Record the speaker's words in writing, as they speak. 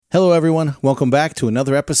Hello, everyone. Welcome back to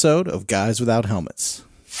another episode of Guys Without Helmets.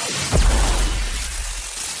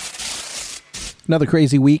 Another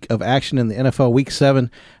crazy week of action in the NFL. Week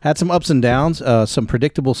 7 had some ups and downs, some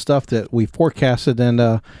predictable stuff that we forecasted,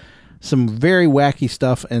 and some very wacky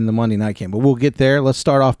stuff in the Monday night game. But we'll get there. Let's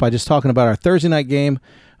start off by just talking about our Thursday night game.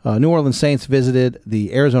 New Orleans Saints visited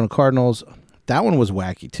the Arizona Cardinals. That one was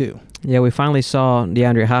wacky, too. Yeah, we finally saw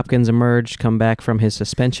DeAndre Hopkins emerge, come back from his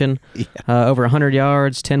suspension. Yeah. Over 100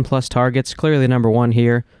 yards, 10-plus targets, clearly number one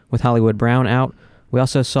here with Hollywood Brown out. We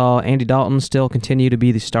also saw Andy Dalton still continue to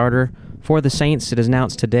be the starter for the Saints. It is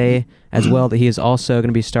announced today as well that he is also going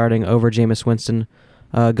to be starting over Jameis Winston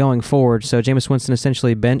going forward. So Jameis Winston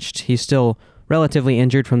essentially benched. He's still relatively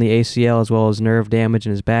injured from the ACL as well as nerve damage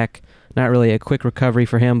in his back. Not really a quick recovery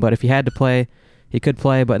for him, but if he had to play, he could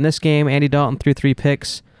play. But in this game, Andy Dalton threw 3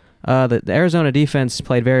 picks. The Arizona defense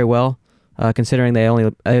played very well, considering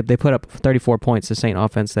they put up 34 points, the Saint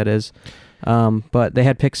offense, that is. But they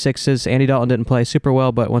had pick sixes. Andy Dalton didn't play super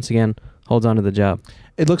well, but once again, holds on to the job.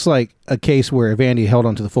 It looks like a case where if Andy held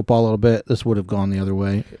onto the football a little bit, this would have gone the other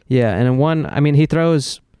way. Yeah, and in one, I mean, he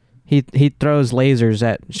throws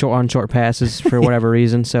lasers on short passes for whatever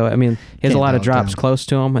reason. So, I mean, he has a lot of drops close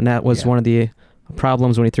to him, and that was one of the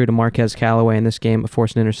problems when he threw to Marquez Callaway in this game,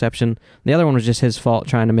 forced an interception. The other one was just his fault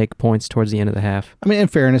trying to make points towards the end of the half. I mean, in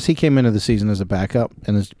fairness, he came into the season as a backup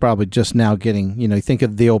and is probably just now getting, you think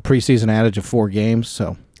of the old preseason adage of 4 games,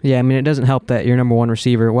 so. Yeah, I mean, it doesn't help that your number one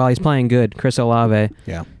receiver, while he's playing good, Chris Olave,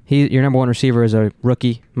 your number one receiver is a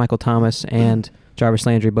rookie, Michael Thomas, and Jarvis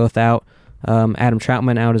Landry both out. Adam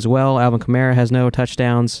Troutman out as well. Alvin Kamara has no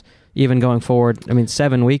touchdowns, even going forward. I mean,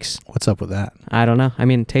 7 weeks. What's up with that? I don't know. I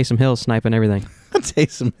mean, Taysom Hill's sniping everything.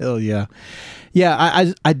 Taysom Hill, yeah.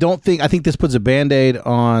 Yeah, I think this puts a Band-Aid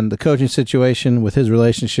on the coaching situation with his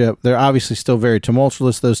relationship. They're obviously still very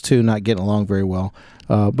tumultuous, those two not getting along very well.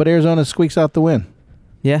 But Arizona squeaks out the win.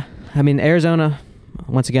 Yeah, I mean, Arizona,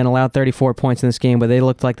 once again, allowed 34 points in this game, but they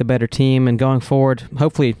looked like the better team. And going forward,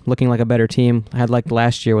 hopefully looking like a better team, had like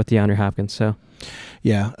last year with DeAndre Hopkins, so.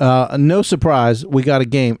 Yeah, no surprise, we got a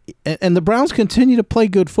game. And the Browns continue to play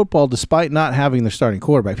good football despite not having their starting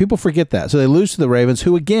quarterback. People forget that. So they lose to the Ravens,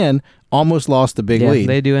 who, again, almost lost the big lead.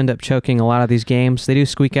 They do end up choking a lot of these games. They do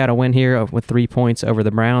squeak out a win here with 3 points over the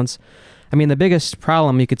Browns. I mean, the biggest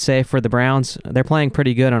problem, you could say, for the Browns, they're playing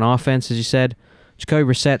pretty good on offense, as you said. Jacoby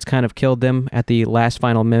Brissett's kind of killed them at the last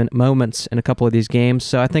final moments in a couple of these games.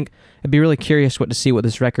 So I think I'd be really curious to see what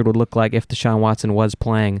this record would look like if Deshaun Watson was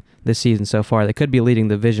playing this season so far. They could be leading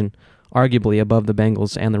the division, arguably above the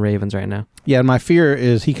Bengals and the Ravens right now. Yeah, and my fear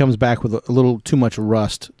is he comes back with a little too much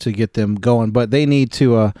rust to get them going. But they need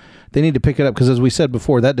to pick it up because, as we said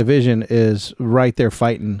before, that division is right there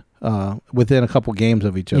fighting within a couple games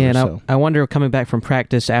of each other. Yeah, and I wonder, coming back from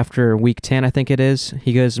practice after Week 10, I think it is,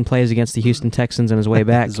 he goes and plays against the Houston Texans on his way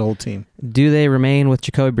back. His old team. Do they remain with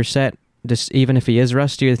Jacoby Brissett, just even if he is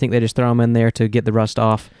rusty, or do you think they just throw him in there to get the rust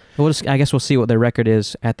off? I guess we'll see what their record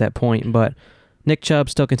is at that point, but Nick Chubb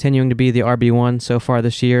still continuing to be the RB1 so far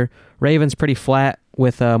this year. Ravens pretty flat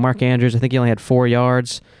with Mark Andrews. I think he only had 4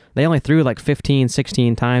 yards. They only threw like 15,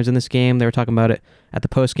 16 times in this game. They were talking about it at the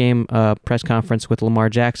post-game press conference with Lamar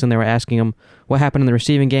Jackson. They were asking him what happened in the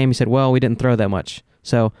receiving game. He said, well, we didn't throw that much.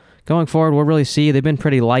 So going forward, we'll really see. They've been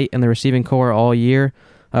pretty light in the receiving core all year.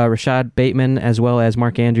 Rashad Bateman as well as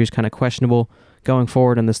Mark Andrews kind of questionable going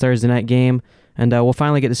forward in this Thursday night game. And we'll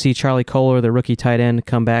finally get to see Charlie Kolar, the rookie tight end,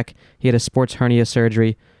 come back. He had a sports hernia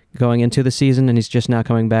surgery going into the season, and he's just now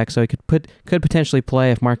coming back. So he could potentially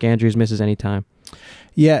play if Mark Andrews misses any time.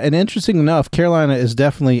 Yeah, and interesting enough, Carolina is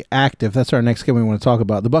definitely active. That's our next game we want to talk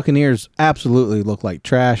about. The Buccaneers absolutely look like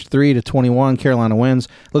trash. 3-21, Carolina wins.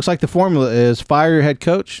 Looks like the formula is fire your head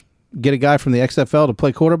coach, get a guy from the XFL to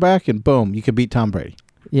play quarterback, and boom, you could beat Tom Brady.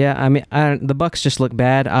 Yeah, I mean, the Bucs just look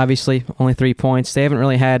bad, obviously. Only 3 points. They haven't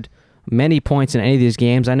really had many points in any of these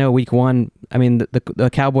games. I know Week 1, I mean, the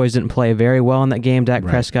Cowboys didn't play very well in that game. Dak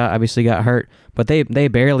Prescott obviously got hurt, but they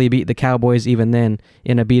barely beat the Cowboys even then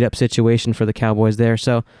in a beat-up situation for the Cowboys there.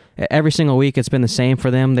 So every single week it's been the same for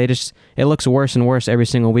them. It looks worse and worse every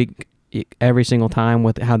single week, every single time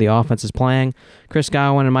with how the offense is playing. Chris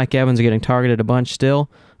Godwin and Mike Evans are getting targeted a bunch still,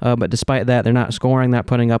 but despite that, they're not scoring, not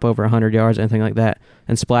putting up over 100 yards, anything like that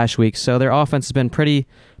in splash weeks. So their offense has been pretty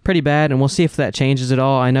bad, and we'll see if that changes at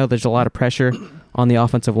all. I know there's a lot of pressure on the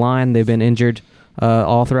offensive line. They've been injured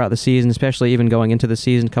all throughout the season, especially even going into the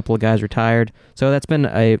season. A couple of guys retired. So that's been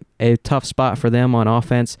a tough spot for them on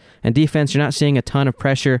offense. And defense, you're not seeing a ton of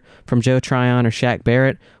pressure from Joe Tryon or Shaq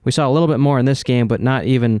Barrett. We saw a little bit more in this game, but not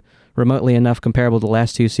even remotely enough comparable to the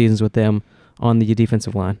last 2 seasons with them on the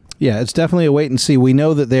defensive line. Yeah, it's definitely a wait and see. We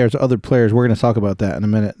know that there's other players, we're going to talk about that in a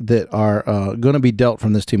minute, that are going to be dealt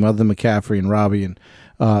from this team other than McCaffrey and Robbie. And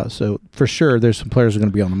so for sure, there's some players who are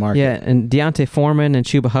going to be on the market. Yeah, and Deontay Foreman and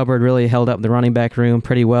Chuba Hubbard really held up the running back room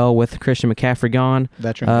pretty well with Christian McCaffrey gone.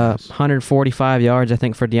 Veteran guys. 145 yards, I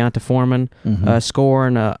think, for Deontay Foreman.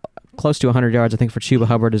 Scoring close to 100 yards, I think, for Chuba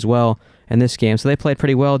Hubbard as well in this game. So they played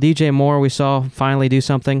pretty well. DJ Moore, we saw finally do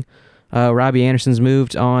something. Robbie Anderson's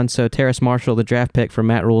moved on, so Terrace Marshall, the draft pick from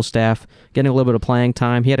Matt Rule's staff, getting a little bit of playing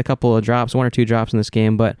time. He had a couple of drops, 1 or 2 drops in this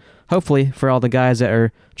game, but hopefully for all the guys that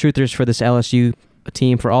are truthers for this LSU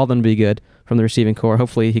team, for all of them to be good from the receiving core,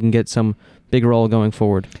 hopefully he can get some big role going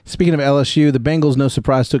forward. Speaking of LSU, the Bengals, no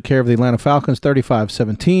surprise, took care of the Atlanta Falcons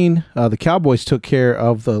 35-17. The Cowboys took care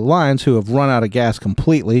of the Lions, who have run out of gas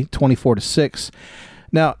completely, 24-6.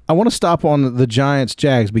 Now, I want to stop on the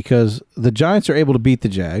Giants-Jags because the Giants are able to beat the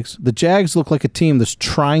Jags. The Jags look like a team that's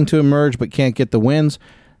trying to emerge but can't get the wins.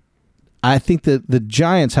 I think that the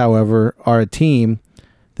Giants, however, are a team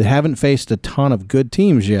that haven't faced a ton of good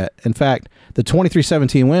teams yet. In fact, the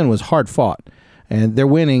 23-17 win was hard-fought, and they're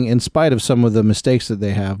winning in spite of some of the mistakes that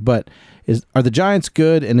they have. But are the Giants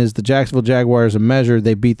good, and is the Jacksonville Jaguars a measure?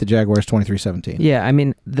 They beat the Jaguars 23-17. Yeah, I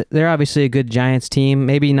mean, they're obviously a good Giants team.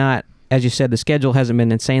 Maybe not. As you said, the schedule hasn't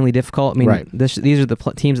been insanely difficult. I mean, right. These are the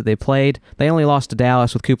teams that they played. They only lost to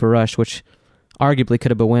Dallas with Cooper Rush, which arguably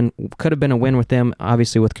could have been a win with them,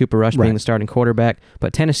 obviously with Cooper Rush being the starting quarterback.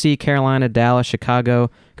 But Tennessee, Carolina, Dallas,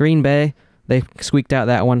 Chicago, Green Bay, they squeaked out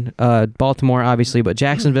that one. Baltimore, obviously, but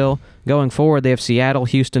Jacksonville, going forward, they have Seattle,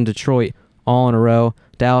 Houston, Detroit, all in a row.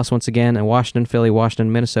 Dallas once again, and Washington, Philly,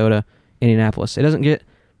 Washington, Minnesota, Indianapolis. It doesn't get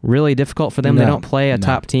really difficult for them. They don't play a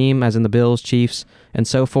top team, as in the Bills, Chiefs, and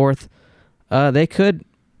so forth. They could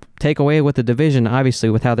take away with the division, obviously,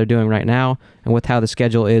 with how they're doing right now and with how the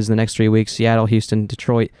schedule is the next 3 weeks. Seattle, Houston,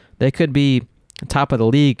 Detroit. They could be top of the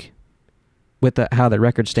league with how the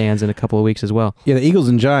record stands in a couple of weeks as well. Yeah, the Eagles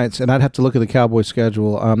and Giants, and I'd have to look at the Cowboys'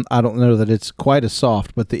 schedule. I don't know that it's quite as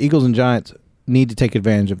soft, but the Eagles and Giants need to take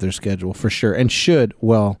advantage of their schedule for sure and should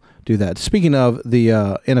well do that. Speaking of the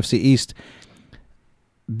NFC East,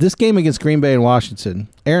 this game against Green Bay and Washington,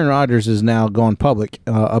 Aaron Rodgers has now gone public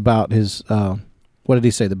about his, what did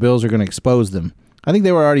he say? The Bills are going to expose them. I think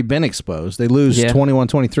they were already been exposed. They lose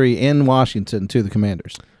 21-23 in Washington to the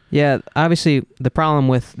Commanders. Yeah, obviously the problem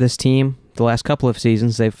with this team the last couple of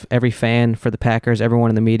seasons, every fan for the Packers, everyone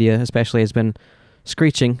in the media especially, has been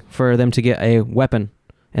screeching for them to get a weapon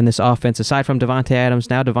in this offense. Aside from Davante Adams,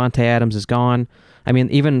 now Davante Adams is gone. I mean,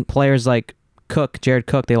 even players like Jared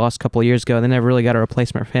Cook, they lost a couple of years ago. They never really got a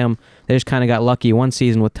replacement for him. They just kind of got lucky one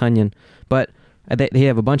season with Tunyon. But they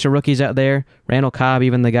have a bunch of rookies out there. Randall Cobb,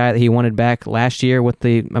 even the guy that he wanted back last year with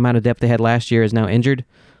the amount of depth they had last year, is now injured.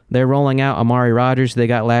 They're rolling out Amari Rodgers, who they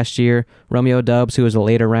got last year, Romeo Doubs, who was a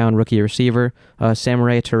later round rookie receiver,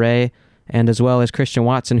 Samurai Toure, and as well as Christian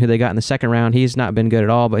Watson, who they got in the second round. He's not been good at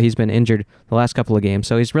all, but he's been injured the last couple of games.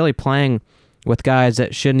 So he's really playing with guys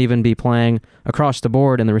that shouldn't even be playing across the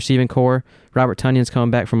board in the receiving core. Robert Tunyon's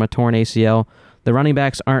coming back from a torn ACL. The running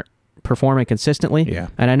backs aren't performing consistently,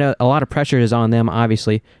 and I know a lot of pressure is on them,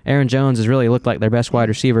 obviously. Aaron Jones has really looked like their best wide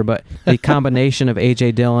receiver, but the combination of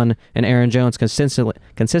A.J. Dillon and Aaron Jones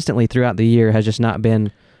consistently throughout the year has just not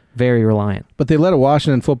been very reliant. But they let a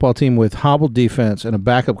Washington football team with hobbled defense and a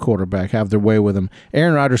backup quarterback have their way with them.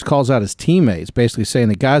 Aaron Rodgers calls out his teammates, basically saying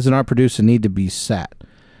the guys that aren't producing need to be sat.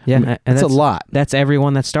 Yeah, I mean, and that's a lot. That's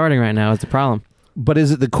everyone that's starting right now is the problem. But is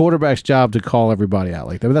it the quarterback's job to call everybody out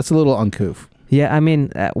like that? That's a little uncouth. Yeah, I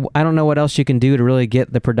mean, I don't know what else you can do to really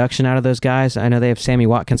get the production out of those guys. I know they have Sammy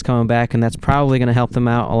Watkins coming back, and that's probably going to help them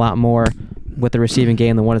out a lot more with the receiving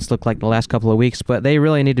game than what it's looked like the last couple of weeks. But they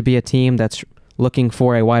really need to be a team that's looking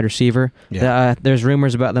for a wide receiver. Yeah. There's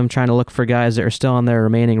rumors about them trying to look for guys that are still on their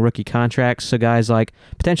remaining rookie contracts. So guys like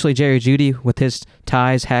potentially Jerry Jeudy with his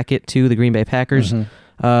ties, Hackett to the Green Bay Packers.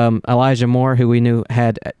 Mm-hmm. Elijah Moore, who we knew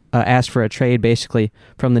had asked for a trade basically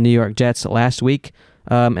from the New York Jets last week.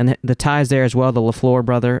 And the ties there as well, the LaFleur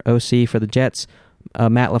brother, OC for the Jets,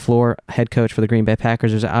 Matt LaFleur, head coach for the Green Bay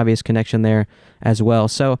Packers. There's an obvious connection there as well.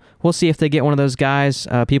 So we'll see if they get one of those guys.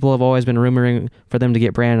 People have always been rumoring for them to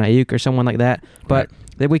get Brandon Ayuk or someone like that. But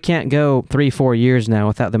we can't go 3-4 years now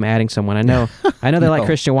without them adding someone. I know they like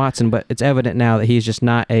Christian Watson, but it's evident now that he's just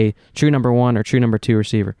not a true number one or true number two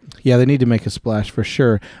receiver. Yeah, they need to make a splash for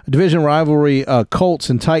sure. A division rivalry, Colts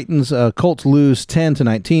and Titans. Colts lose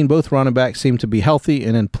 10-19. Both running backs seem to be healthy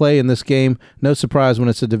and in play in this game. No surprise when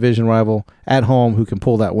it's a division rival at home who can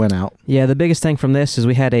pull that win out. Yeah, the biggest thing from this is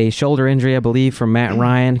we had a shoulder injury, I believe, from Matt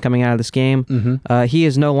Ryan coming out of this game. Mm-hmm. He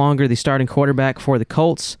is no longer the starting quarterback for the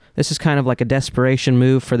Colts. This is kind of like a desperation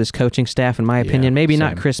move for this coaching staff, in my opinion. Maybe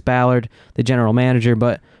not Chris Ballard, the general manager,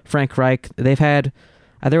 but Frank Reich. They've had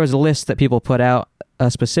there was a list that people put out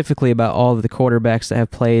specifically about all of the quarterbacks that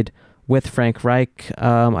have played with Frank Reich.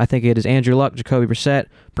 I think it is Andrew Luck, Jacoby Brissett,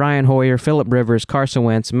 Brian Hoyer, Phillip Rivers, Carson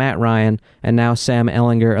Wentz, Matt Ryan, and now Sam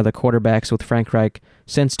Ehlinger are the quarterbacks with Frank Reich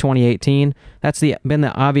since 2018. That's been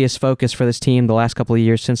the obvious focus for this team the last couple of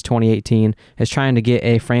years since 2018, is trying to get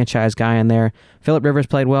a franchise guy in there. Phillip Rivers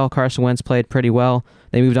played well. Carson Wentz played pretty well.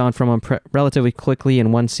 They moved on from him relatively quickly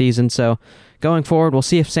in one season. So going forward, we'll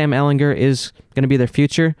see if Sam Ehlinger is going to be their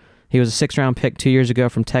future. He was a sixth-round pick 2 years ago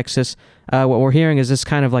from Texas. What we're hearing is this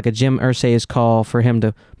kind of like a Jim Irsay's call for him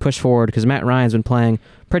to push forward because Matt Ryan's been playing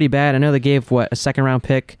pretty bad. I know they gave, a second-round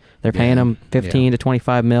pick? They're paying him $15 to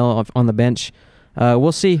 $25 million on the bench.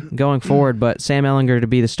 We'll see going forward, but Sam Ehlinger to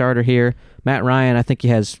be the starter here. Matt Ryan, I think he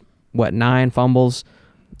has, 9 fumbles,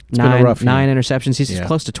 nine interceptions. He's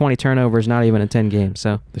close to 20 turnovers, not even in 10 games.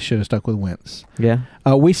 So they should have stuck with Wentz. Yeah.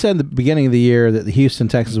 We said at the beginning of the year that the Houston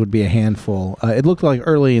Texans would be a handful. It looked like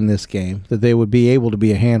early in this game that they would be able to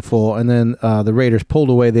be a handful, and then the Raiders pulled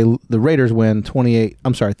away. The Raiders win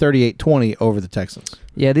 38-20 over the Texans.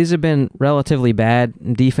 Yeah, these have been relatively bad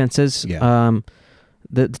defenses. Yeah.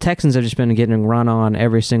 The Texans have just been getting run on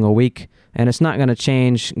every single week, and it's not going to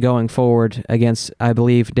change going forward against, I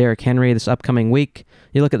believe, Derrick Henry this upcoming week.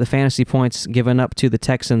 You look at the fantasy points given up to the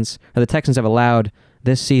Texans, or the Texans have allowed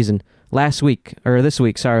this season. This week, the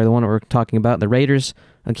one that we're talking about, the Raiders.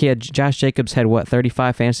 Josh Jacobs had,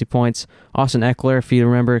 35 fantasy points. Austin Eckler, if you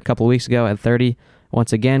remember, a couple of weeks ago, had 30.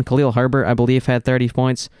 Once again, Khalil Herbert, I believe, had 30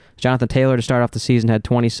 points. Jonathan Taylor, to start off the season, had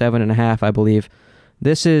 27.5, I believe.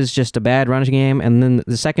 This is just a bad running game, and then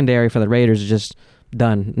the secondary for the Raiders is just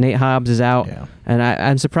done. Nate Hobbs is out, and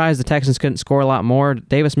I'm surprised the Texans couldn't score a lot more.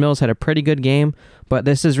 Davis Mills had a pretty good game, but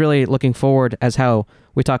this is really looking forward as how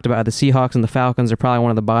we talked about the Seahawks and the Falcons are probably one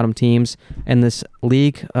of the bottom teams in this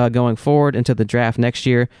league going forward into the draft next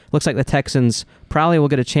year. Looks like the Texans probably will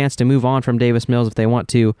get a chance to move on from Davis Mills if they want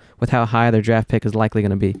to, with how high their draft pick is likely going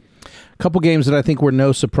to be. A couple games that I think were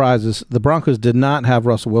no surprises. The Broncos did not have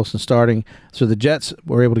Russell Wilson starting, so the Jets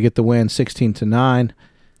were able to get the win 16-9.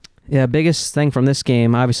 Yeah, biggest thing from this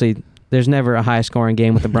game, obviously, there's never a high-scoring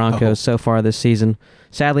game with the Broncos so far this season.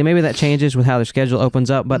 Sadly, maybe that changes with how their schedule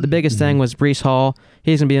opens up, but the biggest thing was Breece Hall.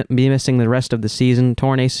 He's going to be missing the rest of the season.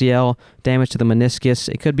 Torn ACL, damage to the meniscus.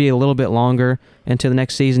 It could be a little bit longer into the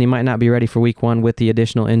next season. He might not be ready for week 1 with the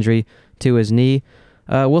additional injury to his knee.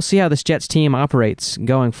 We'll see how this Jets team operates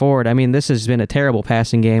going forward. I mean, this has been a terrible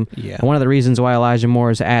passing game. Yeah. And one of the reasons why Elijah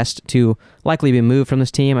Moore is asked to likely be moved from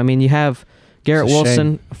this team, I mean, you have Garrett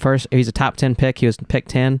Wilson, first, he's a top 10 pick. He was pick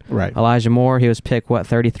 10. Right. Elijah Moore, he was pick,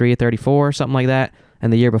 33, 34, something like that.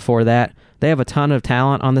 And the year before that, they have a ton of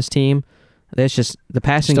talent on this team. It's just the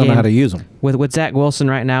passing game. Don't know how to use them. With Zach Wilson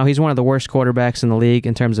right now, he's one of the worst quarterbacks in the league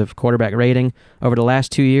in terms of quarterback rating. Over the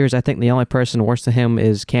last 2 years, I think the only person worse than him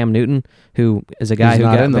is Cam Newton, who is a guy who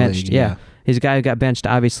got benched. League, he's a guy who got benched,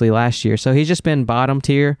 obviously, last year. So he's just been bottom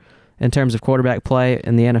tier in terms of quarterback play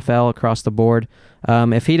in the NFL across the board.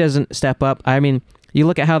 If he doesn't step up, I mean, you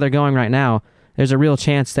look at how they're going right now, there's a real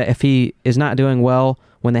chance that if he is not doing well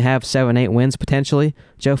when they have 7-8 wins potentially,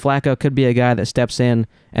 Joe Flacco could be a guy that steps in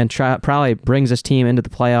and probably brings this team into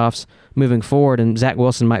the playoffs moving forward, and Zach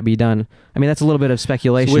Wilson might be done. I mean, that's a little bit of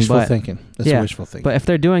speculation. It's wishful thinking. That's wishful thinking. But if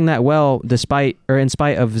they're doing that well in spite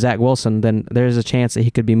of Zach Wilson, then there's a chance that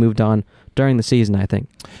he could be moved on during the season, I think.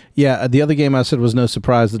 Yeah, the other game I said was no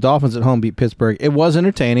surprise. The Dolphins at home beat Pittsburgh. It was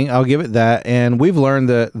entertaining. I'll give it that. And we've learned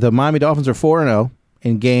that the Miami Dolphins are 4-0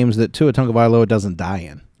 in games that Tua Tagovailoa doesn't die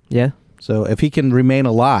in. Yeah. So if he can remain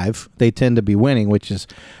alive, they tend to be winning, which is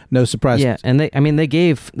no surprise. Yeah, and they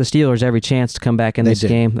gave the Steelers every chance to come back in this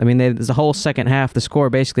game. I mean, the whole second half, the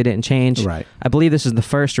score basically didn't change. Right. I believe this is the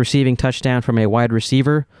first receiving touchdown from a wide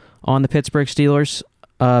receiver on the Pittsburgh Steelers,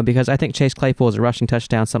 because I think Chase Claypool is a rushing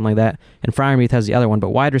touchdown, something like that, and Freiermuth has the other one. But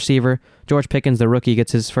wide receiver, George Pickens, the rookie,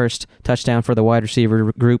 gets his first touchdown for the wide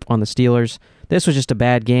receiver group on the Steelers. This was just a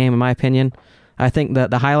bad game, in my opinion. I think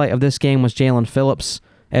that the highlight of this game was Jalen Phillips,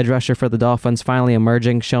 edge rusher for the Dolphins, finally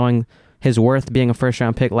emerging, showing his worth being a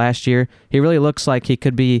first-round pick last year. He really looks like he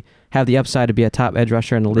could have the upside to be a top edge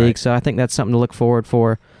rusher in the league, so I think that's something to look forward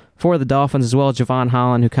for the Dolphins, as well as Javon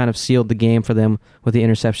Holland, who kind of sealed the game for them with the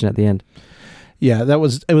interception at the end. Yeah, it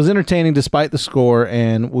was entertaining despite the score,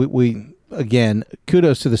 and we again,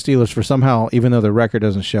 kudos to the Steelers for somehow, even though their record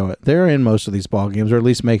doesn't show it, they're in most of these ball games, or at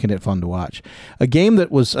least making it fun to watch. A game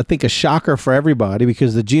that was, I think, a shocker for everybody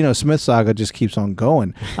because the Geno Smith saga just keeps on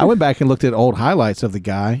going. I went back and looked at old highlights of the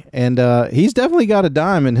guy, and he's definitely got a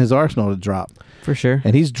dime in his arsenal to drop. For sure.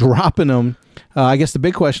 And he's dropping them. I guess the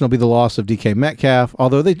big question will be the loss of DK Metcalf,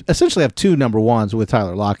 although they essentially have two number ones with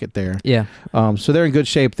Tyler Lockett there. Yeah. So they're in good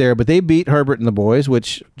shape there, but they beat Herbert and the boys,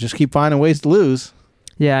 which just keep finding ways to lose.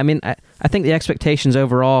 Yeah, I mean, I think the expectations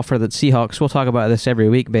overall for the Seahawks, we'll talk about this every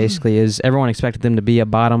week basically, is everyone expected them to be a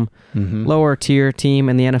bottom, lower tier team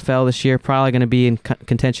in the NFL this year, probably going to be in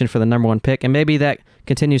contention for the number one pick, and maybe that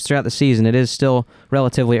continues throughout the season. It is still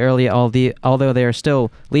relatively early, although they are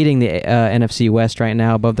still leading the NFC West right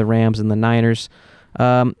now above the Rams and the Niners.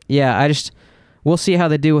 We'll see how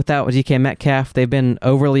they do without DK Metcalf. They've been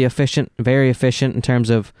overly efficient, very efficient in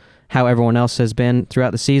terms of how everyone else has been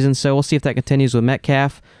throughout the season. So we'll see if that continues with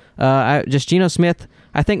Metcalf. Geno Smith,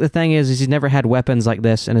 I think the thing is he's never had weapons like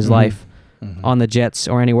this in his life on the Jets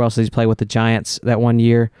or anywhere else that he's played with the Giants that one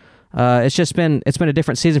year. It's been a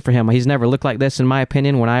different season for him. He's never looked like this, in my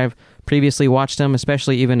opinion, when I've previously watched him,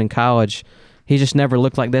 especially even in college. He just never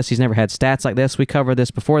looked like this. He's never had stats like this. We covered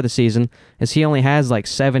this before the season, as he only has like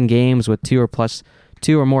 7 games with 2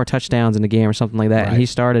 or more touchdowns in a game or something like that, right. And he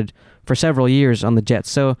started for several years on the Jets.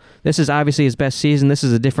 So this is obviously his best season. This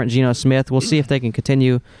is a different Geno Smith. We'll see if they can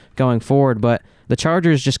continue going forward, but the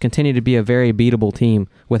Chargers just continue to be a very beatable team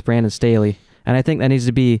with Brandon Staley, and I think that needs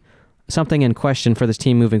to be something in question for this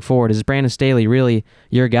team moving forward. Is Brandon Staley really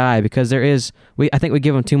your guy? Because I think we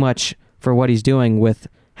give him too much for what he's doing with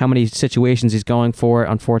how many situations he's going for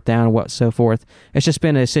on fourth down and what so forth. It's just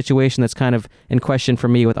been a situation that's kind of in question for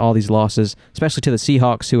me with all these losses, especially to the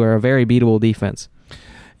Seahawks, who are a very beatable defense.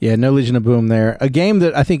 Yeah, no Legion of Boom there. A game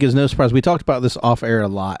that I think is no surprise. We talked about this off air a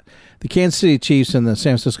lot. The Kansas City Chiefs and the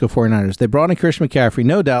San Francisco 49ers. They brought in Christian McCaffrey.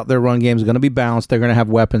 No doubt their run game is going to be balanced. They're going to have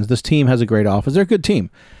weapons. This team has a great offense. They're a good team.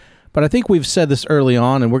 But I think we've said this early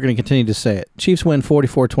on, and we're going to continue to say it. Chiefs win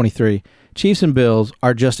 44-23. Chiefs and Bills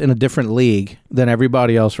are just in a different league than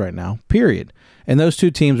everybody else right now, period. And those two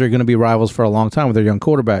teams are going to be rivals for a long time with their young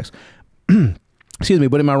quarterbacks. Excuse me,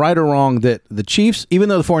 but am I right or wrong that the Chiefs, even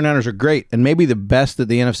though the 49ers are great and maybe the best that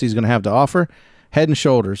the NFC is going to have to offer, head and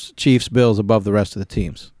shoulders, Chiefs, Bills above the rest of the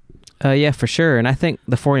teams? Yeah, for sure. And I think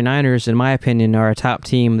the 49ers, in my opinion, are a top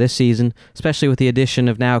team this season, especially with the addition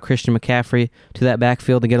of now Christian McCaffrey to that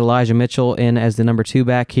backfield to get Elijah Mitchell in as the number 2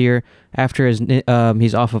 back here after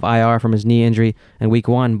he's off of IR from his knee injury in week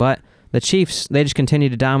 1. But the Chiefs, they just continue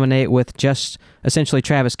to dominate with just essentially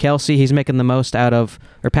Travis Kelce. He's making the most out of,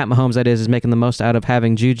 or Pat Mahomes, that is making the most out of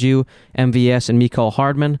having Juju, MVS, and Mecole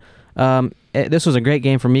Hardman. This was a great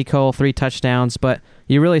game for Mecole, 3 touchdowns, but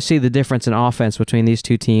you really see the difference in offense between these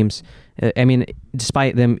two teams. I mean,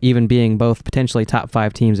 despite them even being both potentially top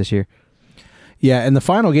 5 teams this year. Yeah, and the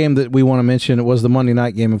final game that we want to mention was the Monday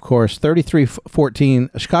night game, of course.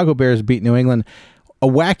 33-14, Chicago Bears beat New England. A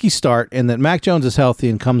wacky start in that Mac Jones is healthy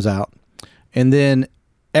and comes out. And then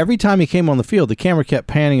every time he came on the field, the camera kept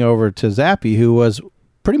panning over to Zappe, who was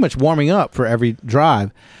pretty much warming up for every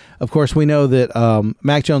drive. Of course, we know that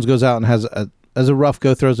Mac Jones goes out and has a rough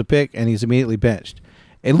go, throws a pick, and he's immediately benched.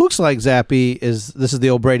 It looks like Zappe this is the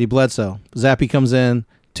old Brady Bledsoe. Zappe comes in,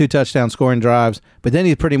 2 touchdown scoring drives, but then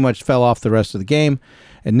he pretty much fell off the rest of the game.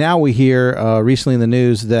 And now we hear recently in the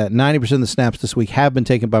news that 90% of the snaps this week have been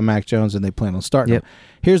taken by Mac Jones, and they plan on starting him.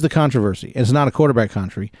 Here's the controversy. It's not a quarterback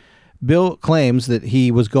country. Bill claims that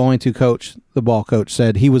he was going to coach, the ball coach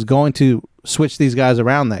said he was going to switch these guys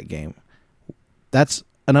around that game. That's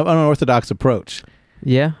an unorthodox approach.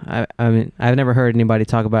 Yeah, I mean, I've never heard anybody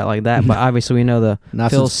talk about it like that, but obviously we know the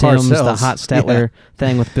Phil Simms, Parcells. the Hot Stetler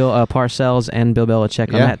thing with Bill Parcells and Bill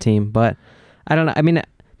Belichick on that team. But I don't know. I mean,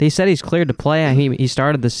 they said he's cleared to play. He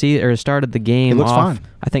started the game off. Fine.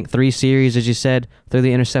 I think 3 series, as you said, threw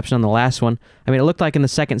the interception on the last one. I mean, it looked like in the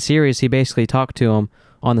second series he basically talked to him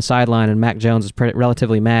on the sideline, and Mac Jones was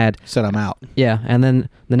relatively mad. Said, I'm out. Yeah, and then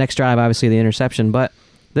the next drive, obviously, the interception. But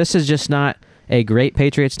this is just not a great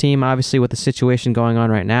Patriots team, obviously, with the situation going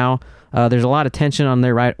on right now. There's a lot of tension on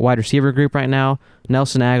their wide receiver group right now.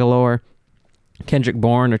 Nelson Aguilar, Kendrick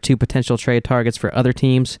Bourne are 2 potential trade targets for other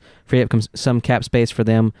teams, free up some cap space for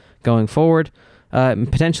them going forward.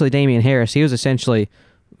 Potentially Damian Harris. He was essentially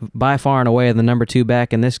by far and away the number 2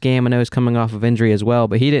 back in this game. I know he's coming off of injury as well,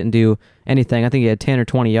 but he didn't do anything. I think he had 10 or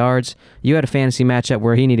 20 yards. You had a fantasy matchup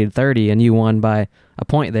where he needed 30, and you won by a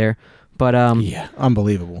point there. But yeah,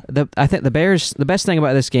 unbelievable. I think the Bears, the best thing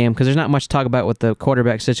about this game, because there's not much to talk about with the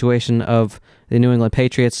quarterback situation of the New England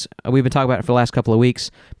Patriots. We've been talking about it for the last couple of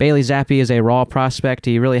weeks. Bailey Zappi is a raw prospect.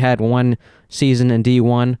 He really had 1 season in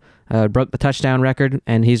D1. broke the touchdown record,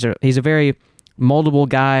 and he's a very moldable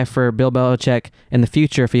guy for Bill Belichick in the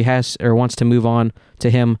future if he has or wants to move on to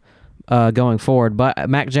him going forward. But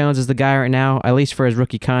Mac Jones is the guy right now, at least for his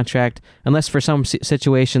rookie contract, unless for some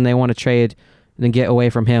situation they want to trade and get away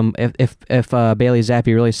from him if Bailey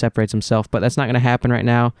Zappi really separates himself. But that's not going to happen right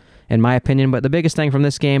now, in my opinion. But the biggest thing from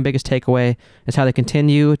this game, biggest takeaway, is how they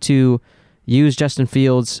continue to use Justin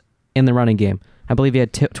Fields in the running game. I believe he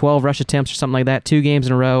had 12 rush attempts or something like that, 2 games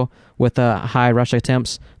in a row with high rush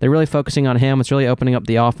attempts. They're really focusing on him. It's really opening up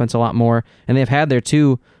the offense a lot more. And they've had their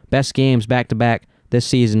 2 best games back-to-back this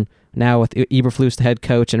season, now with Eberflus, the head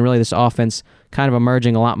coach, and really this offense kind of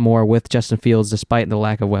emerging a lot more with Justin Fields despite the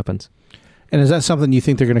lack of weapons. And is that something you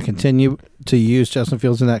think they're going to continue to use Justin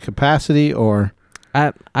Fields in that capacity, or?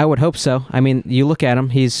 I would hope so. I mean, you look at him,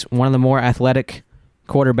 he's one of the more athletic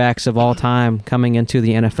quarterbacks of all time coming into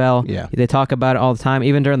the NFL. Yeah. They talk about it all the time,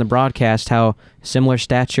 even during the broadcast, how similar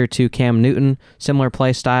stature to Cam Newton, similar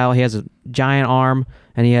play style. He has a giant arm,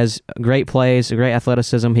 and he has great plays, great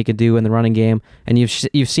athleticism he could do in the running game, and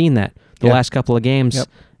you've seen that the last couple of games.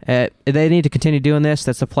 Yep. They need to continue doing this.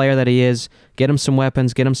 That's the player that he is. Get him some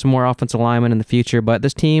weapons, get him some more offensive linemen in the future, but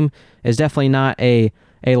this team is definitely not a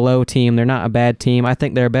low team. They're not a bad team. I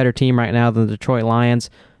think they're a better team right now than the Detroit Lions.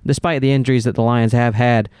 Despite the injuries that the Lions have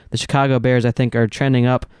had, the Chicago Bears, I think, are trending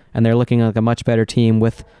up, and they're looking like a much better team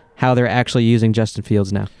with how they're actually using Justin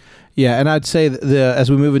Fields now. Yeah, and I'd say as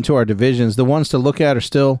we move into our divisions, the ones to look at are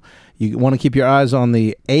still, you want to keep your eyes on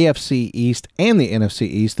the AFC East and the NFC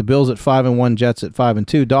East. The Bills at 5-1, Jets at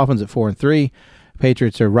 5-2, Dolphins at 4-3.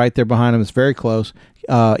 Patriots are right there behind them. It's very close.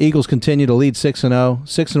 Eagles continue to lead 6-0,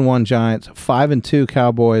 6-1 Giants, 5-2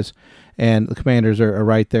 Cowboys, and the Commanders are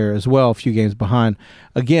right there as well, a few games behind.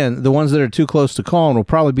 Again, the ones that are too close to calling will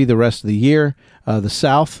probably be the rest of the year. The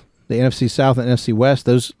South, the NFC South and NFC West,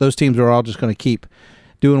 those teams are all just going to keep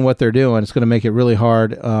doing what they're doing. It's going to make it really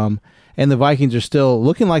hard. And the Vikings are still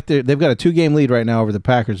looking like they've got a 2-game lead right now over the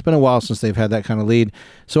Packers. It's been a while since they've had that kind of lead.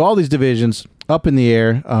 So all these divisions up in the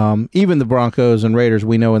air. Even the Broncos and Raiders,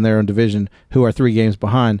 we know in their own division, who are 3 games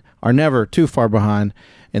behind, are never too far behind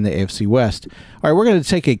in the AFC West. All right, we're going to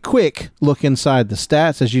take a quick look inside the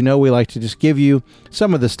stats. As you know, we like to just give you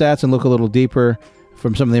some of the stats and look a little deeper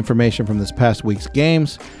from some of the information from this past week's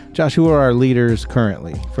games. Josh, who are our leaders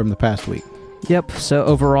currently from the past week? Yep, so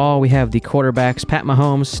overall we have the quarterbacks. Pat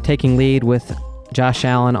Mahomes taking lead with Josh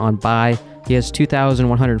Allen on bye. He has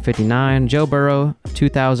 2,159. Joe Burrow,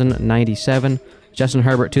 2,097. Justin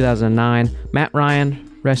Herbert, 2,009. Matt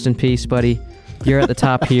Ryan, rest in peace, buddy. You're at the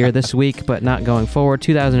top here this week, but not going forward.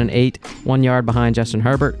 2008, 1 yard behind Justin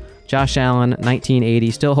Herbert. Josh Allen, 1980,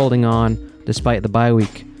 still holding on despite the bye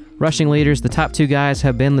week. Rushing leaders, the top 2 guys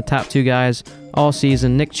have been the top 2 guys all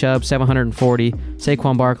season. Nick Chubb, 740.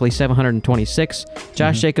 Saquon Barkley, 726.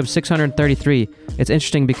 Josh Jacobs, 633. It's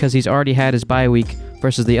interesting because he's already had his bye week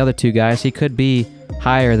versus the other 2 guys. He could be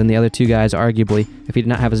higher than the other 2 guys, arguably, if he did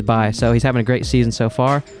not have his bye. So he's having a great season so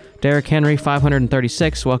far. Derrick Henry,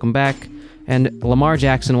 536. Welcome back. And Lamar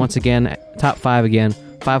Jackson, once again, top 5 again,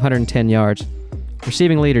 510 yards.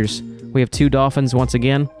 Receiving leaders, we have 2 Dolphins once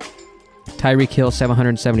again. Tyreek Hill,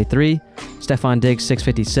 773. Stephon Diggs,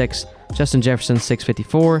 656. Justin Jefferson,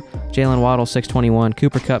 654. Jalen Waddle, 621.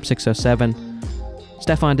 Cooper Kupp, 607.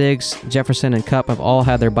 Stephon Diggs, Jefferson, and Kupp have all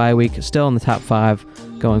had their bye week, still in the top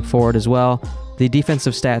 5 going forward as well. The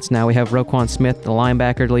defensive stats now, we have Roquan Smith, the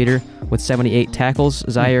linebacker leader, with 78 tackles.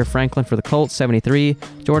 Zaire Franklin for the Colts, 73.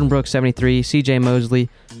 Jordan Brooks, 73. C.J. Mosley,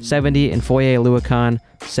 70. And Foye Oluokun,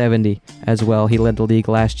 70 as well. He led the league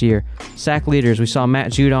last year. Sack leaders, we saw Matt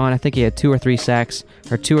Judon. I think he had 2 or 3 sacks,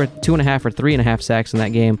 or 2.5 or 3.5 sacks in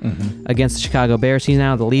that game against the Chicago Bears. He's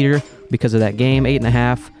now the leader because of that game,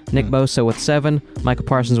 8.5. Nick Bosa with 7. Michael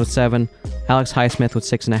Parsons with 7. Alex Highsmith with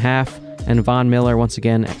 6.5. And Von Miller, once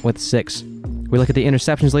again, with 6. We look at the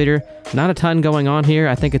interceptions leader. Not a ton going on here.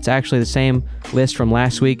 I think it's actually the same list from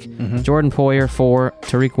last week. Jordan Poyer, 4.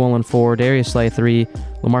 Tariq Woolen, 4. Darius Slay, 3.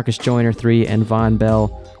 LaMarcus Joyner, 3. And Von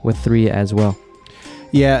Bell with 3 as well.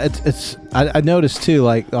 Yeah, I noticed too,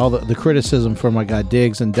 like all the criticism from my guy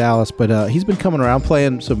Diggs in Dallas, but he's been coming around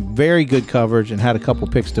playing some very good coverage and had a couple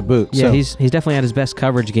picks to boot. Yeah, so, he's definitely had his best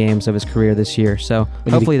coverage games of his career this year. So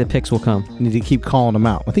hopefully the picks will come. Need to keep calling him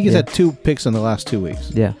out. I think he's had 2 picks in the last 2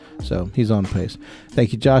 weeks. Yeah. So he's on pace.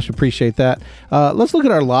 Thank you, Josh. Appreciate that. Let's look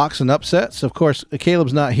at our locks and upsets. Of course,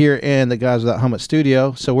 Caleb's not here in the Guys Without Helmet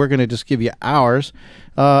studio, so we're going to just give you ours.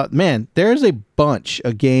 Man, there's a bunch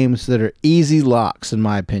of games that are easy locks, in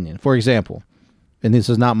my opinion. For example, and this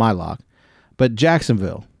is not my lock, but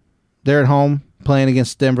Jacksonville, they're at home playing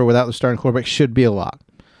against Denver without the starting quarterback, should be a lock.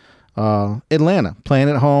 Atlanta, playing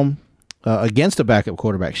at home, against a backup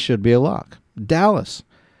quarterback should be a lock. Dallas,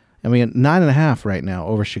 9.5 right now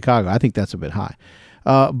over Chicago. I think that's a bit high.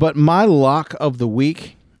 But my lock of the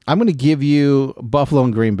week, I'm going to give you Buffalo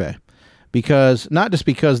and Green Bay. Not just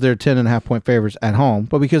because they're 10.5-point favorites at home,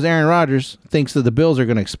 but because Aaron Rodgers thinks that the Bills are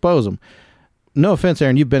going to expose them. No offense,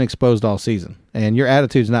 Aaron, you've been exposed all season, and your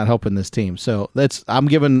attitude's not helping this team. So I'm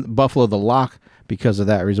giving Buffalo the lock because of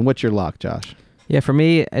that reason. What's your lock, Josh? Yeah, for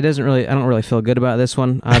me, I don't really feel good about this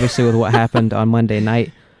one, obviously with what happened on Monday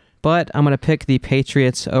night. But I'm going to pick the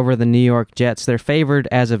Patriots over the New York Jets. They're favored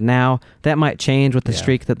as of now. That might change with the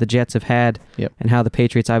streak that the Jets have had and how the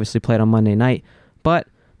Patriots obviously played on Monday night. But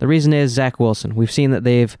the reason is Zach Wilson. We've seen that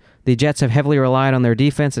the Jets have heavily relied on their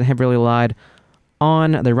defense and heavily relied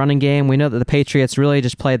on their running game. We know that the Patriots really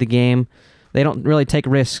just play the game. They don't really take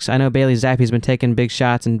risks. I know Bailey Zappe's been taking big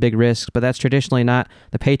shots and big risks, but that's traditionally not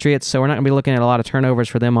the Patriots, so we're not going to be looking at a lot of turnovers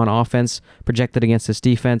for them on offense projected against this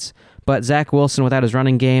defense. But Zach Wilson, without his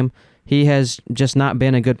running game, he has just not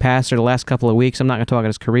been a good passer the last couple of weeks. I'm not going to talk about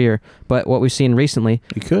his career, but what we've seen recently,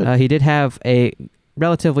 he did have a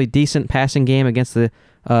relatively decent passing game against the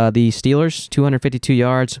Steelers, 252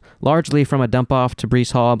 yards, largely from a dump-off to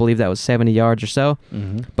Breece Hall. I believe that was 70 yards or so,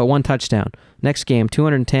 but 1 touchdown. Next game,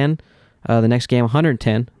 210. The next game,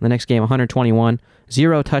 110. The next game, 121.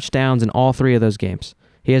 0 touchdowns in all 3 of those games.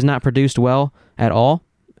 He has not produced well at all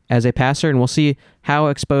as a passer, and we'll see how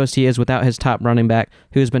exposed he is without his top running back,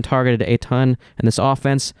 who's been targeted a ton in this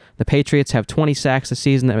offense. The Patriots have 20 sacks this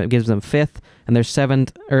season. That gives them 5th, and they have 7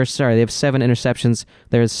 interceptions.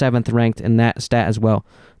 They're 7th ranked in that stat as well.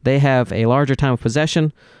 They have a larger time of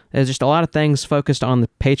possession. There's just a lot of things focused on the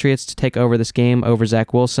Patriots to take over this game over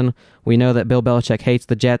Zach Wilson. We know that Bill Belichick hates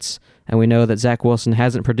the Jets, and we know that Zach Wilson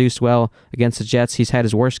hasn't produced well against the Jets. He's had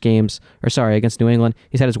his worst games, against New England.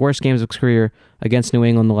 He's had his worst games of his career against New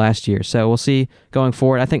England the last year. So we'll see going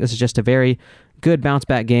forward. I think this is just a very good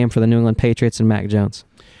bounce-back game for the New England Patriots and Mac Jones.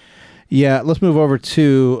 Yeah, let's move over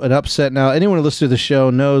to an upset now. Anyone who listens to the show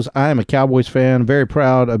knows I am a Cowboys fan, very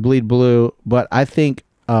proud, I bleed blue, but I think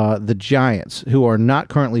the Giants, who are not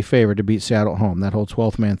currently favored to beat Seattle at home, that whole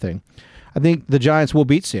 12th-man thing, I think the Giants will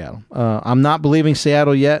beat Seattle. I'm not believing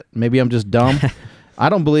Seattle yet. Maybe I'm just dumb. I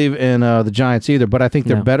don't believe in the Giants either, but I think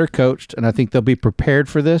they're better coached, and I think they'll be prepared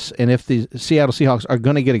for this. And if the Seattle Seahawks are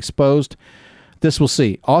going to get exposed, this we'll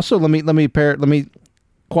see. Also, let me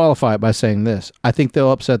qualify it by saying this. I think they'll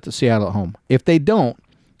upset the Seattle at home. If they don't,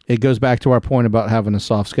 it goes back to our point about having a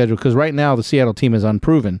soft schedule, because right now the Seattle team is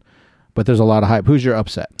unproven, but there's a lot of hype. Who's your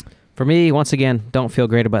upset? For me, once again, don't feel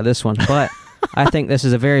great about this one, but I think this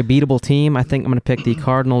is a very beatable team. I think I'm going to pick the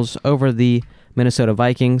Cardinals over the Minnesota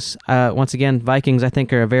Vikings. Once again, Vikings I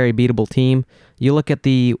think are a very beatable team. You look at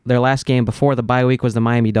their last game before the bye week was the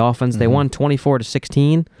Miami Dolphins. They won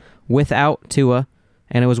 24-16 without Tua,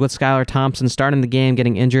 and it was with Skylar Thompson starting the game,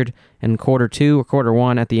 getting injured in quarter 2 or quarter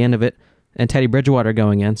 1 at the end of it, and Teddy Bridgewater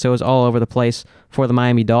going in. So it was all over the place for the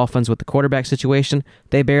Miami Dolphins with the quarterback situation.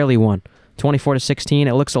 They barely won. 24-16.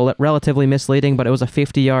 It looks relatively misleading, but it was a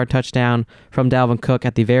 50-yard touchdown from Dalvin Cook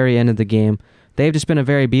at the very end of the game. They've just been a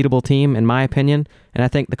very beatable team, in my opinion, and I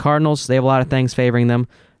think the Cardinals, they have a lot of things favoring them.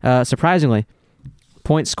 Surprisingly,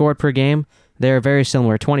 points scored per game, they're very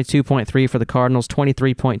similar. 22.3 for the Cardinals,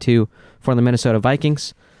 23.2 for the Minnesota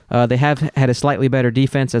Vikings. They have had a slightly better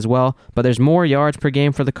defense as well, but there's more yards per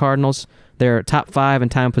game for the Cardinals. They're top 5 in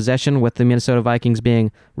time of possession, with the Minnesota Vikings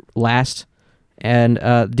being last. And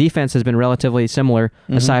defense has been relatively similar,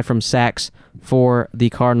 aside from sacks for the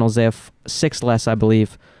Cardinals. They have 6 less, I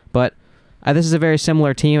believe. But this is a very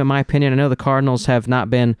similar team, in my opinion. I know the Cardinals have not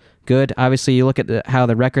been good. Obviously, you look at how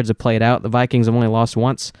the records have played out. The Vikings have only lost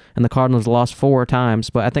once, and the Cardinals lost 4 times.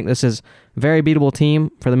 But I think this is a very beatable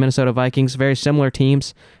team for the Minnesota Vikings, very similar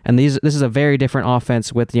teams. And this is a very different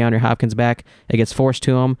offense with DeAndre Hopkins back. It gets forced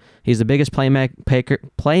to him. He's the biggest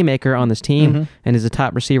playmaker on this team, and he's the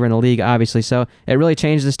top receiver in the league, obviously. So it really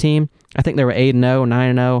changed this team. I think they were 8-0,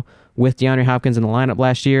 9-0 with DeAndre Hopkins in the lineup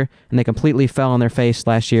last year, and they completely fell on their face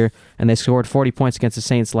last year, and they scored 40 points against the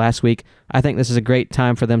Saints last week. I think this is a great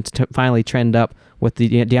time for them to finally trend up with the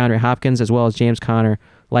DeAndre Hopkins as well as James Conner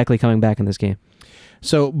likely coming back in this game.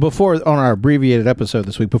 So on our abbreviated episode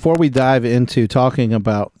this week, before we dive into talking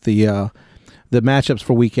about the matchups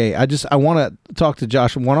for Week 8, I want to talk to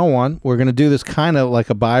Josh one-on-one. We're going to do this kind of like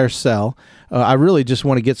a buy or sell. I really just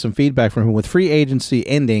want to get some feedback from him. With free agency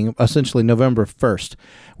ending essentially November 1st,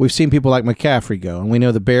 we've seen people like McCaffrey go, and we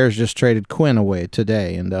know the Bears just traded Quinn away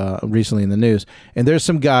today and recently in the news. And there's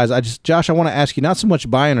some guys, Josh, I want to ask you, not so much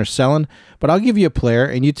buying or selling, but I'll give you a player,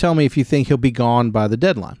 and you tell me if you think he'll be gone by the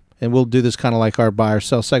deadline. And we'll do this kind of like our buy or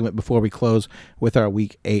sell segment before we close with our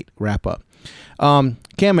Week 8 wrap-up.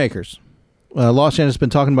 Cam Akers. Los Angeles has been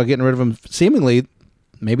talking about getting rid of him seemingly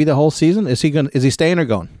maybe the whole season. Is he staying or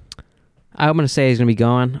going? I'm going to say he's going to be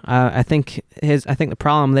gone. I think the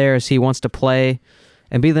problem there is he wants to play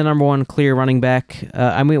and be the number one clear running back.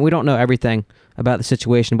 I mean, we don't know everything about the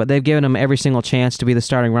situation, but they've given him every single chance to be the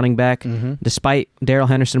starting running back, despite Darrell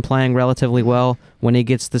Henderson playing relatively well when he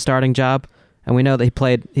gets the starting job. And we know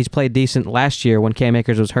that he's played decent last year when Cam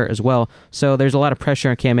Akers was hurt as well. So there's a lot of pressure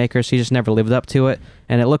on Cam Akers. He just never lived up to it,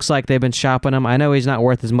 and it looks like they've been shopping him. I know he's not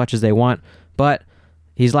worth as much as they want, but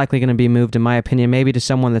he's likely going to be moved, in my opinion, maybe to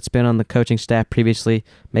someone that's been on the coaching staff previously,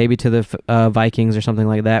 maybe to the Vikings or something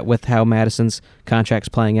like that, with how Madison's contract's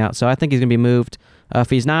playing out. So I think he's going to be moved.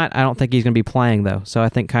 If he's not, I don't think he's going to be playing, though. So I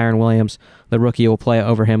think Kyren Williams, the rookie, will play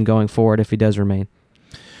over him going forward if he does remain.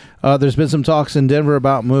 There's been some talks in Denver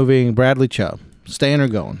about moving Bradley Chubb. Staying or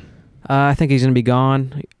going? I think he's going to be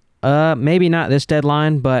gone. Maybe not this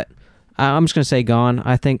deadline, but I'm just going to say gone.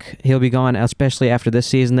 I think he'll be gone, especially after this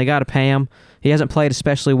season. They got to pay him. He hasn't played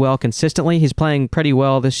especially well consistently. He's playing pretty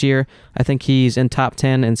well this year. I think he's in top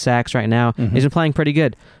 10 in sacks right now. He's been playing pretty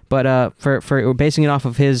good. But for basing it off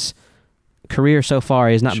of his career so far,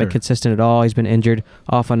 he's not been consistent at all. He's been injured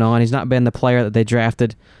off and on. He's not been the player that they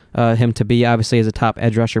drafted him to be, obviously, as a top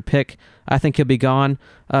edge rusher pick. I think he'll be gone.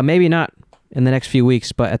 Maybe not in the next few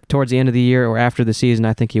weeks, but towards the end of the year or after the season,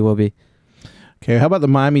 I think he will be. Okay, how about the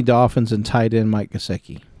Miami Dolphins and tight end Mike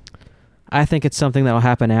Gesicki? I think it's something that will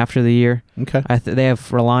happen after the year. Okay. They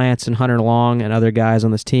have reliance on Hunter Long and other guys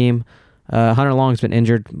on this team. Hunter Long's been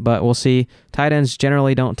injured, but we'll see. Tight ends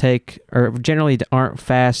generally aren't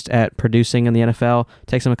fast at producing in the NFL. It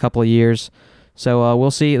takes them a couple of years. So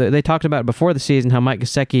we'll see. They talked about before the season how Mike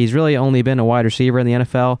Gesicki's really only been a wide receiver in the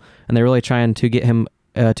NFL, and they're really trying to get him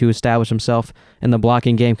to establish himself in the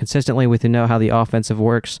blocking game consistently. We know how the offensive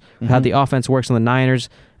works, how the offense works on the Niners.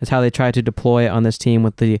 Is how they try to deploy it on this team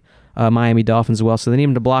with the Miami Dolphins as well. So they need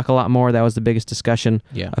him to block a lot more. That was the biggest discussion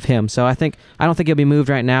of him. So I don't think he'll be moved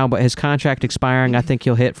right now, but his contract expiring, I think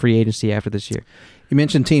he'll hit free agency after this year. You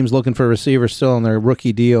mentioned teams looking for receivers still on their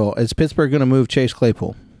rookie deal. Is Pittsburgh going to move Chase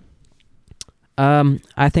Claypool?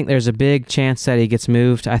 I think there's a big chance that he gets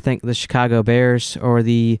moved. I think the Chicago Bears or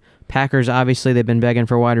the Packers, obviously, they've been begging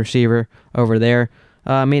for a wide receiver over there.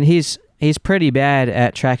 I mean, he's pretty bad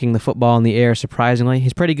at tracking the football in the air, surprisingly.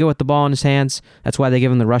 He's pretty good with the ball in his hands. That's why they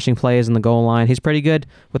give him the rushing plays and the goal line. He's pretty good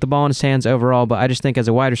with the ball in his hands overall, but I just think as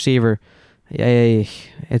a wide receiver,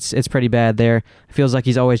 it's pretty bad there. It feels like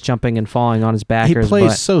he's always jumping and falling on his backers. He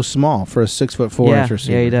plays so small for a 6'4"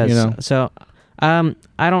 receiver. Yeah, he does. You know? So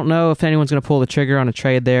I don't know if anyone's going to pull the trigger on a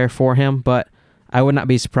trade there for him, but I would not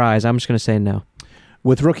be surprised. I'm just going to say no.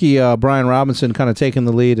 With rookie Brian Robinson kind of taking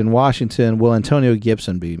the lead in Washington, will Antonio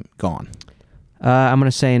Gibson be gone? I'm going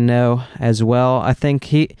to say no as well. I think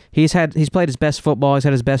he's played his best football. He's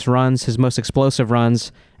had his best runs, his most explosive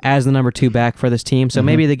runs as the number 2 back for this team. So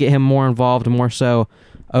maybe they get him more involved, more so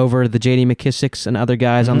over the J.D. McKissicks and other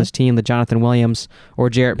guys on this team, the Jonathan Williams or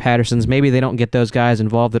Jarrett Pattersons. Maybe they don't get those guys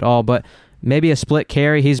involved at all, but maybe a split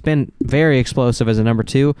carry. He's been very explosive as a number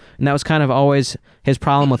 2, and that was kind of always his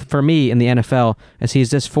problem for me in the NFL, as he's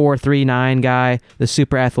this 4.39 guy, the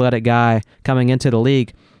super athletic guy coming into the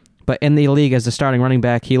league. But in the league as the starting running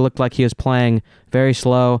back, he looked like he was playing very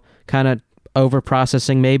slow, kind of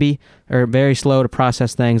over-processing maybe, or very slow to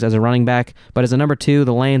process things as a running back. But as a number 2,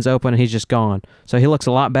 the lane's open and he's just gone. So he looks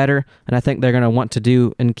a lot better, and I think they're going to want to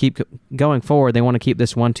do and keep going forward. They want to keep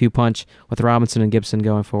this 1-2 punch with Robinson and Gibson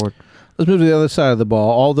going forward. Let's move to the other side of the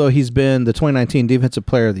ball. Although he's been the 2019 Defensive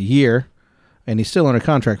Player of the Year, and he's still under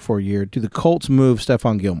contract for a year, do the Colts move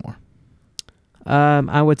Stephon Gilmore?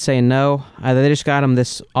 I would say no. They just got him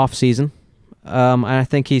this offseason. I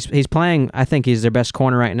think he's playing. I think he's their best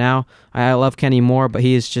corner right now. I love Kenny Moore, but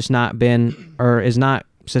he has just not been, or is not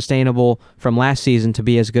sustainable from last season to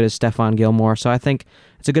be as good as Stephon Gilmore. So I think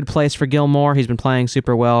it's a good place for Gilmore. He's been playing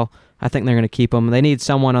super well. I think they're going to keep him. They need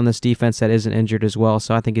someone on this defense that isn't injured as well,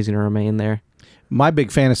 so I think he's going to remain there. My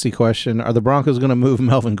big fantasy question, are the Broncos going to move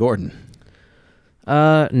Melvin Gordon?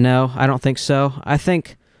 No, I don't think so. I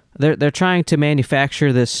think they're trying to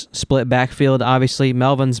manufacture this split backfield. Obviously,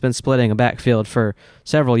 Melvin's been splitting a backfield for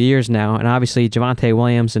several years now, and obviously Javonte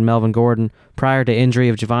Williams and Melvin Gordon, prior to injury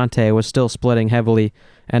of Javonte, was still splitting heavily,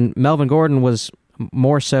 and Melvin Gordon was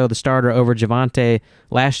more so the starter over Javonte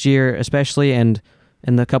last year especially, and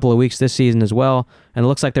in the couple of weeks this season as well. And it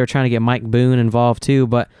looks like they're trying to get Mike Boone involved too,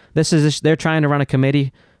 but they're trying to run a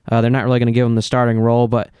committee They're not really going to give him the starting role,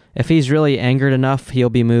 but if he's really angered enough, he'll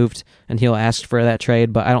be moved and he'll ask for that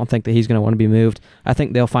trade, but I don't think that he's going to want to be moved. I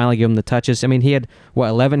think they'll finally give him the touches. I mean, he had,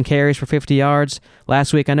 11 carries for 50 yards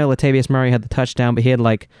last week? I know Latavius Murray had the touchdown, but he had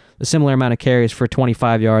like a similar amount of carries for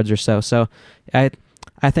 25 yards or so. So I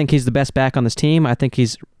think he's the best back on this team. I think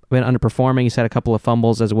he's been underperforming. He's had a couple of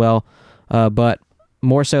fumbles as well, but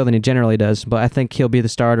more so than he generally does. But I think he'll be the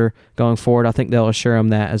starter going forward. I think they'll assure him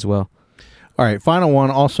that as well. All right, final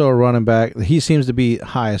one, also a running back. He seems to be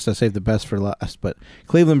highest. I saved the best for last, but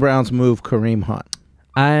Cleveland Browns move Kareem Hunt.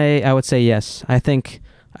 I would say yes. I think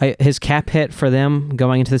his cap hit for them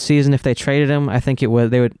going into the season, if they traded him, I think they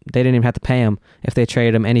didn't even have to pay him if they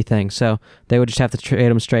traded him anything. So they would just have to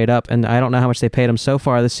trade him straight up. And I don't know how much they paid him so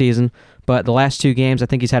far this season, but the last 2 games, I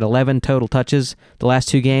think he's had 11 total touches. The last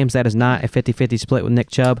 2 games, that is not a 50-50 split with Nick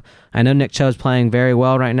Chubb. I know Nick Chubb's playing very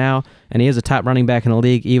well right now, and he is a top running back in the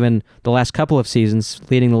league even the last couple of seasons,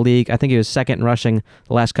 leading the league. I think he was second in rushing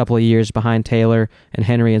the last couple of years behind Taylor and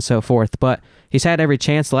Henry and so forth. But he's had every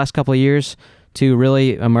chance the last couple of years to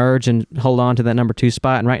really emerge and hold on to that number 2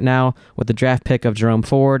 spot. And right now, with the draft pick of Jerome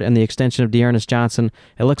Ford and the extension of Dearness Johnson,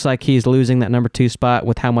 it looks like he's losing that number 2 spot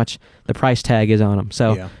with how much the price tag is on him.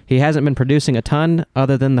 So he hasn't been producing a ton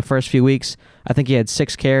other than the first few weeks. I think he had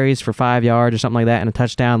 6 carries for 5 yards or something like that and a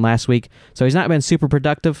touchdown last week. So he's not been super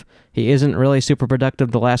productive. He isn't really super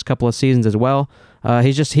productive the last couple of seasons as well.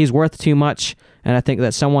 He's worth too much, and I think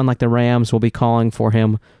that someone like the Rams will be calling for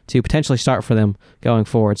him to potentially start for them going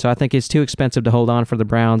forward. So I think it's too expensive to hold on for the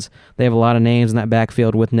Browns. They have a lot of names in that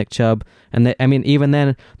backfield with Nick Chubb, and even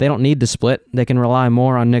then, they don't need to split. They can rely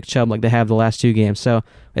more on Nick Chubb like they have the last 2 games. So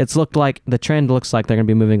the trend looks like they're going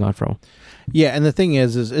to be moving on from him. Yeah, and the thing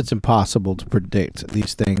is it's impossible to predict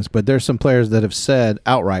these things, but there's some players that have said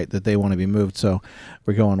outright that they want to be moved, so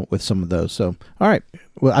we're going with some of those. So, all right.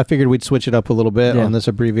 Well, I figured we'd switch it up a little bit on this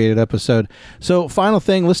abbreviated episode. So, final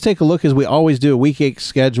thing, let's take a look as we always do, a Week 8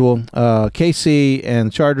 schedule. KC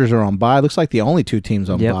and Chargers are on bye. Looks like the only 2 teams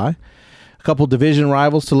on bye. A couple division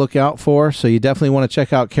rivals to look out for, so you definitely want to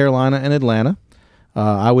check out Carolina and Atlanta.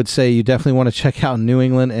 I would say you definitely want to check out New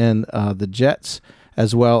England and the Jets,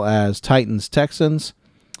 as well as Titans, Texans.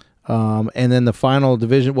 And then the final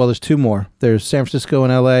division, well, there's 2 more. There's San Francisco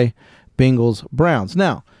and LA, Bengals, Browns.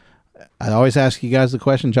 Now, I always ask you guys the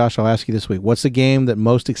question, Josh, I'll ask you this week. What's the game that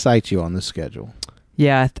most excites you on this schedule?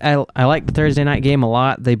 Yeah, I like the Thursday night game a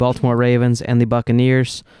lot, the Baltimore Ravens and the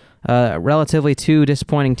Buccaneers. Relatively 2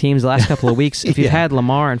 disappointing teams the last couple of weeks. If you've had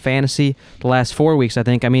Lamar in fantasy the last 4 weeks, I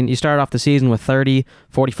think. I mean, you started off the season with 30,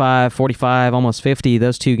 45, 45, almost 50,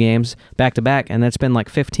 those 2 games back-to-back, and it's been like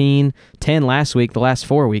 15, 10 last week, the last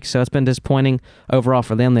 4 weeks. So it's been disappointing overall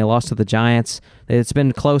for them. They lost to the Giants. It's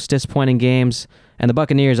been close, disappointing games. And the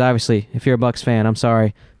Buccaneers, obviously, if you're a Bucs fan, I'm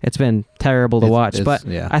sorry. It's been terrible to watch. But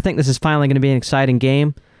I think this is finally going to be an exciting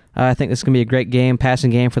game. I think this is going to be a great game,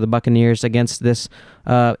 passing game for the Buccaneers against this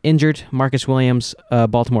injured Marcus Williams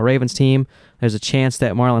Baltimore Ravens team. There's a chance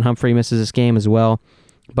that Marlon Humphrey misses this game as well.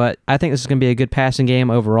 But I think this is going to be a good passing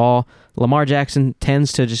game overall. Lamar Jackson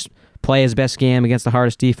tends to just play his best game against the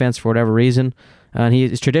hardest defense for whatever reason. And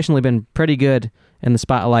he's traditionally been pretty good in the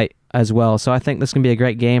spotlight as well. So I think this is going to be a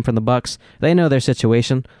great game for the Bucs. They know their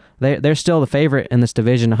situation. They're still the favorite in this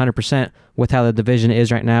division 100% with how the division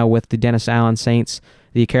is right now with the Dennis Allen Saints,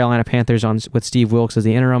 the Carolina Panthers with Steve Wilks as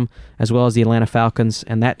the interim, as well as the Atlanta Falcons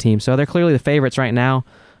and that team. So they're clearly the favorites right now,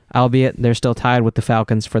 albeit they're still tied with the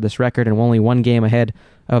Falcons for this record and only 1 game ahead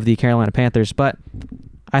of the Carolina Panthers. But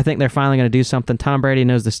I think they're finally going to do something. Tom Brady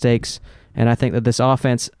knows the stakes, and I think that this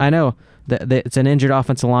offense, I know that it's an injured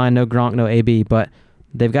offensive line, no Gronk, no AB, but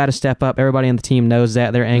they've got to step up. Everybody on the team knows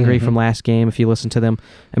that. They're angry from last game, if you listen to them.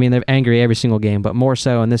 I mean, they're angry every single game, but more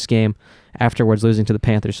so in this game afterwards losing to the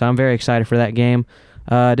Panthers. So I'm very excited for that game.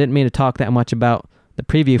 I didn't mean to talk that much about the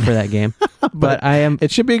preview for that game, but I am.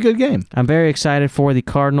 It should be a good game. I'm very excited for the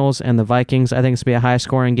Cardinals and the Vikings. I think it's going to be a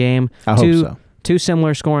high-scoring game. I hope so. 2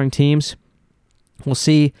 similar scoring teams. We'll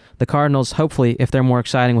see the Cardinals, hopefully, if they're more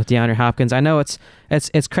exciting with DeAndre Hopkins. I know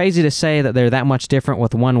it's crazy to say that they're that much different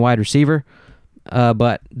with 1 wide receiver,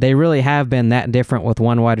 but they really have been that different with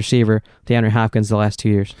 1 wide receiver, DeAndre Hopkins, the last 2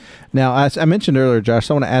 years. Now, as I mentioned earlier,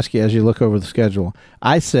 Josh, I want to ask you as you look over the schedule,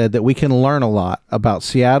 I said that we can learn a lot about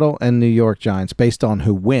Seattle and New York Giants based on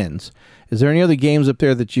who wins. Is there any other games up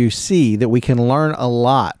there that you see that we can learn a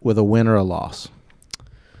lot with a win or a loss?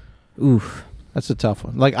 Oof. That's a tough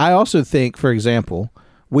one. Like, I also think, for example,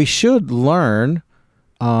 we should learn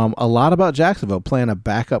a lot about Jacksonville playing a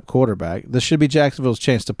backup quarterback. This should be Jacksonville's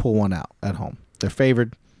chance to pull one out at home. They're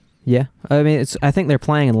favored. Yeah, I mean, I think they're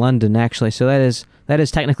playing in London actually, so that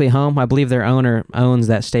is technically home. I believe their owner owns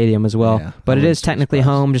that stadium as well, Yeah, but I it wouldn't is be technically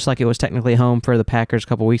surprised. home, just like it was technically home for the Packers a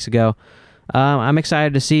couple weeks ago. I'm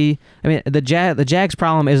excited to see. I mean, the Jags'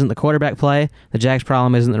 problem isn't the quarterback play. The Jags'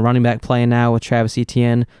 problem isn't the running back play now with Travis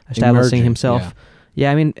Etienne establishing Emerging, himself.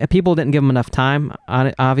 Yeah, I mean, people didn't give him enough time.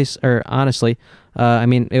 Honestly, I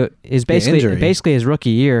mean, it is injury. basically his rookie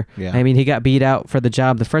year. Yeah. I mean, he got beat out for the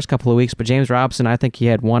job the first couple of weeks, but James Robinson, I think he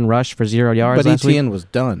had one rush for 0 yards But last week. Etienne was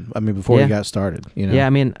done. I mean, before Yeah. he got started. You know? Yeah, I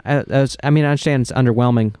mean, I understand it's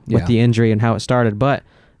underwhelming with Yeah. the injury and how it started, but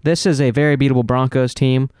this is a very beatable Broncos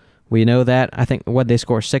team. We know that. I think they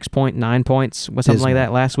score 9 points, was something like Dismal.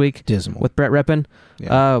 that last week Dismal. with Brett Rippon.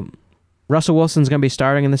 Yeah. Russell Wilson's going to be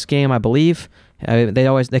starting in this game, I believe.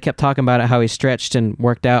 They kept talking about it, how he stretched and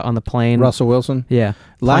worked out on the plane. Russell Wilson. Yeah,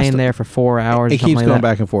 playing there for 4 hours. It or something keeps like going that.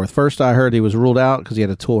 back and forth. First, I heard he was ruled out because he had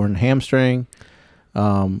a torn hamstring.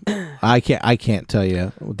 I can't tell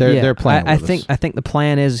you. They're playing. I with us. think the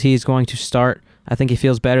plan is he's going to start. I think he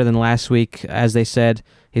feels better than last week, as they said.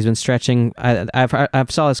 He's been stretching. I've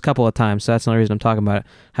saw this a couple of times, so that's the only reason I'm talking about it.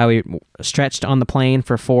 How he stretched on the plane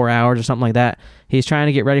for 4 hours or something like that. He's trying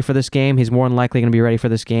to get ready for this game. He's more than likely going to be ready for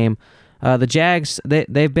this game. The Jags,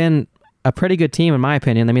 they've been a pretty good team in my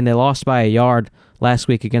opinion. I mean, they lost by a yard last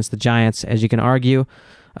week against the Giants, as you can argue.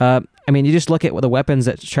 I mean, you just look at the weapons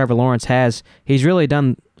that Trevor Lawrence has. He's really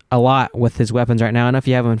done a lot with his weapons right now. I don't know if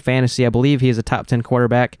you have him in fantasy. I believe he is a top 10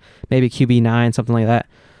 quarterback, maybe QB9, something like that.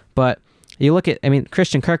 But you look at, I mean,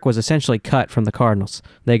 Christian Kirk was essentially cut from the Cardinals.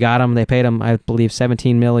 They got him. They paid him, I believe,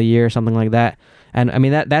 $17 million a year, something like that. And I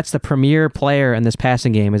mean, that's the premier player in this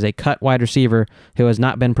passing game, is a cut wide receiver who has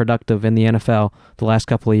not been productive in the NFL the last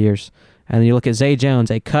couple of years. And then you look at Zay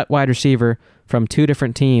Jones, a cut wide receiver from two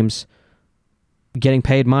different teams, getting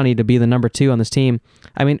paid money to be the number 2 on this team.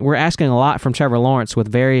 I mean, we're asking a lot from Trevor Lawrence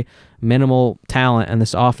with very minimal talent in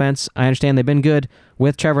this offense. I understand they've been good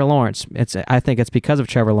with Trevor Lawrence. I think it's because of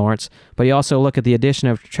Trevor Lawrence. But you also look at the addition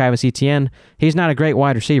of Travis Etienne. He's not a great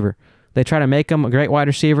wide receiver. They try to make him a great wide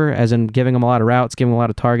receiver, as in giving him a lot of routes, giving him a lot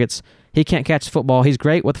of targets. He can't catch the football. He's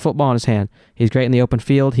great with the football in his hand. He's great in the open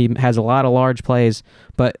field. He has a lot of large plays.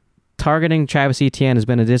 But targeting Travis Etienne has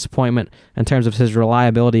been a disappointment in terms of his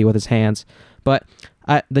reliability with his hands. But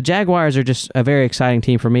the Jaguars are just a very exciting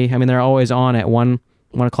team for me. I mean, they're always on at 1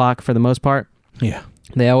 o'clock for the most part. Yeah.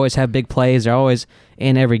 They always have big plays. They're always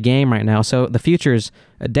in every game right now. So the future is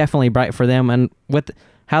definitely bright for them. And with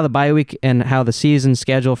how the bye week and how the season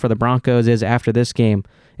schedule for the Broncos is after this game,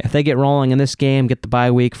 if they get rolling in this game, get the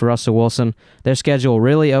bye week for Russell Wilson, their schedule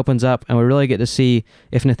really opens up, and we really get to see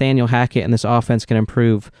if Nathaniel Hackett and this offense can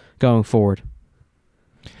improve going forward.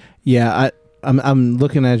 Yeah, I'm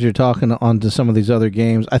looking as you're talking on to some of these other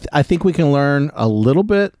games. I think we can learn a little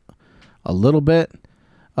bit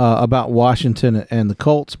about Washington and the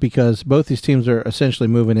Colts, because both these teams are essentially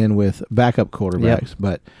moving in with backup quarterbacks. Yep.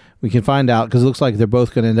 But we can find out, because it looks like they're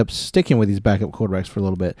both going to end up sticking with these backup quarterbacks for a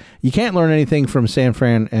little bit. You can't learn anything from San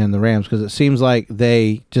Fran and the Rams, because it seems like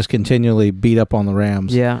they just continually beat up on the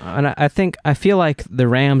Rams. Yeah, and I feel like the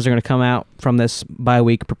Rams are going to come out from this bye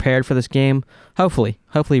week prepared for this game. Hopefully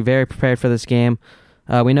very prepared for this game.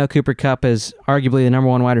 We know Cooper Kupp is arguably the number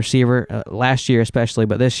 1 wide receiver last year especially,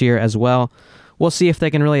 but this year as well. We'll see if they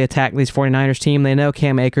can really attack these 49ers team. They know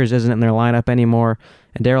Cam Akers isn't in their lineup anymore,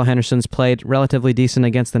 and Darrell Henderson's played relatively decent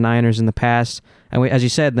against the Niners in the past. And as you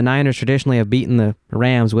said, the Niners traditionally have beaten the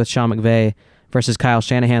Rams with Sean McVay versus Kyle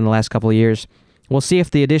Shanahan the last couple of years. We'll see if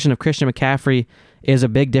the addition of Christian McCaffrey is a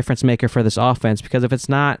big difference maker for this offense, because if it's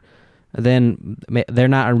not, then they're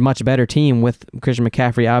not a much better team with Christian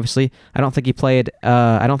McCaffrey. Obviously, I don't think he played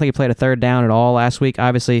a third down at all last week.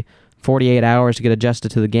 Obviously, 48 hours to get adjusted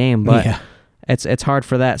to the game, but Yeah. it's hard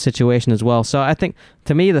for that situation as well. So I think,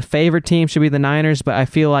 to me, the favored team should be the Niners, but I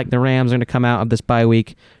feel like the Rams are going to come out of this bye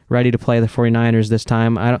week ready to play the 49ers this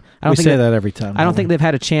time. I don't We think say that every time. I don't think they've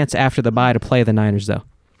had a chance after the bye to play the Niners though.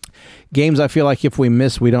 Games I feel like if we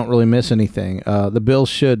miss, we don't really miss anything. The Bills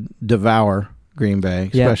should devour Green Bay,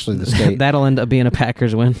 especially the state. That'll end up being a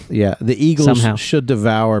Packers win. Yeah, the Eagles Somehow. should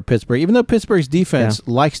devour Pittsburgh, even though Pittsburgh's defense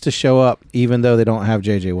likes to show up, even though they don't have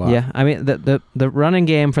J.J. Watt. Yeah, I mean, the running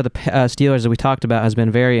game for the Steelers that we talked about has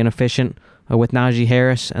been very inefficient with Najee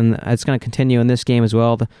Harris, and it's going to continue in this game as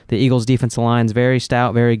well. The Eagles' defensive line is very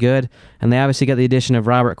stout, very good, and they obviously got the addition of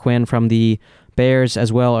Robert Quinn from the Bears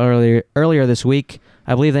as well earlier this week.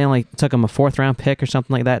 I believe they only took him a 4th-round pick or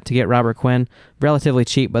something like that to get Robert Quinn. Relatively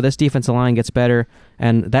cheap, but this defensive line gets better,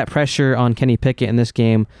 and that pressure on Kenny Pickett in this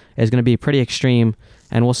game is going to be pretty extreme,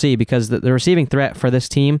 and we'll see, because the receiving threat for this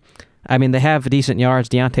team, I mean, they have decent yards.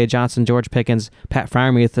 Deontay Johnson, George Pickens, Pat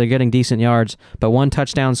Freiermuth, they're getting decent yards, but 1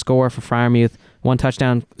 touchdown score for Freiermuth, 1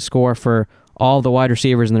 touchdown score for all the wide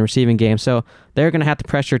receivers in the receiving game. So they're going to have to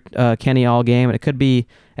pressure Kenny all game, and it could be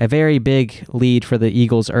a very big lead for the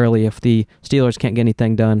Eagles early if the Steelers can't get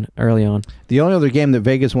anything done early on. The only other game that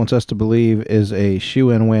Vegas wants us to believe is a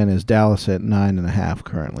shoe-in win is Dallas at 9.5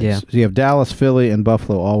 currently. Yeah. So you have Dallas, Philly, and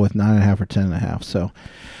Buffalo all with 9.5 or 10.5. So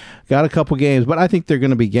got a couple games, but I think they're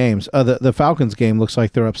going to be games. The Falcons game looks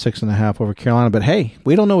like they're up 6.5 over Carolina, but hey,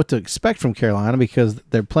 we don't know what to expect from Carolina because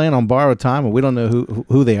they're playing on borrowed time, and we don't know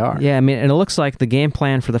who they are. Yeah, I mean, and it looks like the game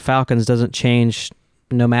plan for the Falcons doesn't change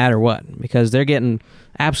no matter what, because they're getting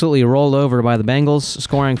absolutely rolled over by the Bengals,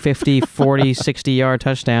 scoring 50, 40, 60-yard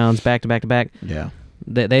touchdowns back to back to back. Yeah.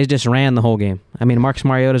 They just ran the whole game. I mean, Marcus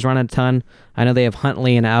Mariota's running a ton. I know they have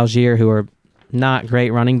Huntley and Algier, who are not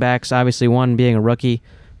great running backs. Obviously, one being a rookie.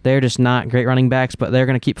 They're just not great running backs, but they're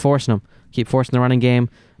going to keep forcing them, keep forcing the running game.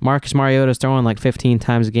 Marcus Mariota's throwing like 15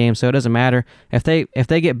 times a game, so it doesn't matter. If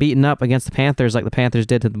they get beaten up against the Panthers like the Panthers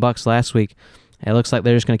did to the Bucs last week, it looks like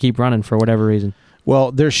they're just going to keep running for whatever reason.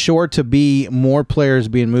 Well, there's sure to be more players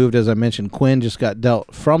being moved. As I mentioned, Quinn just got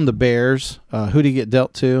dealt from the Bears. Who did he get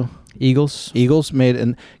dealt to? Eagles made,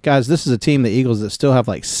 and guys, this is a team, the Eagles, that still have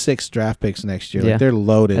like 6 draft picks next year. Yeah. Like they're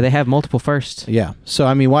loaded. And they have multiple firsts. Yeah. So,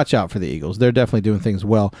 I mean, watch out for the Eagles. They're definitely doing things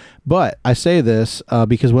well. But I say this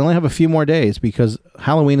because we only have a few more days because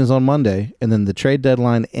Halloween is on Monday, and then the trade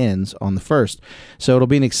deadline ends on the 1st. So it'll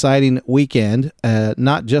be an exciting weekend,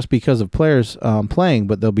 not just because of players playing,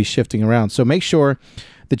 but they'll be shifting around. So make sure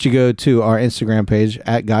that you go to our Instagram page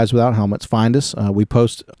at Guys Without Helmets. Find us. We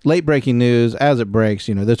post late breaking news as it breaks.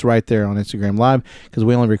 That's right there on Instagram Live because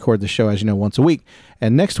we only record the show, as you know, once a week.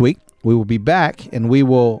 And next week, we will be back and we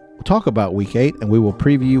will talk about Week 8 and we will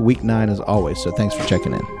preview Week 9 as always. So thanks for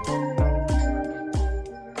checking in.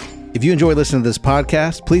 If you enjoy listening to this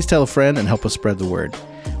podcast, please tell a friend and help us spread the word.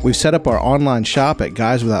 We've set up our online shop at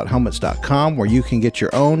guyswithouthelmets.com where you can get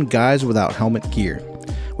your own Guys Without Helmet gear.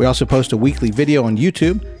 We also post a weekly video on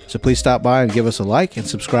YouTube, so please stop by and give us a like and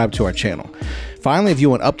subscribe to our channel. Finally, if you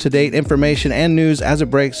want up-to-date information and news as it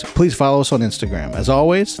breaks, please follow us on Instagram. As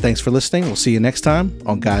always, thanks for listening. We'll see you next time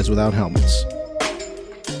on Guys Without Helmets.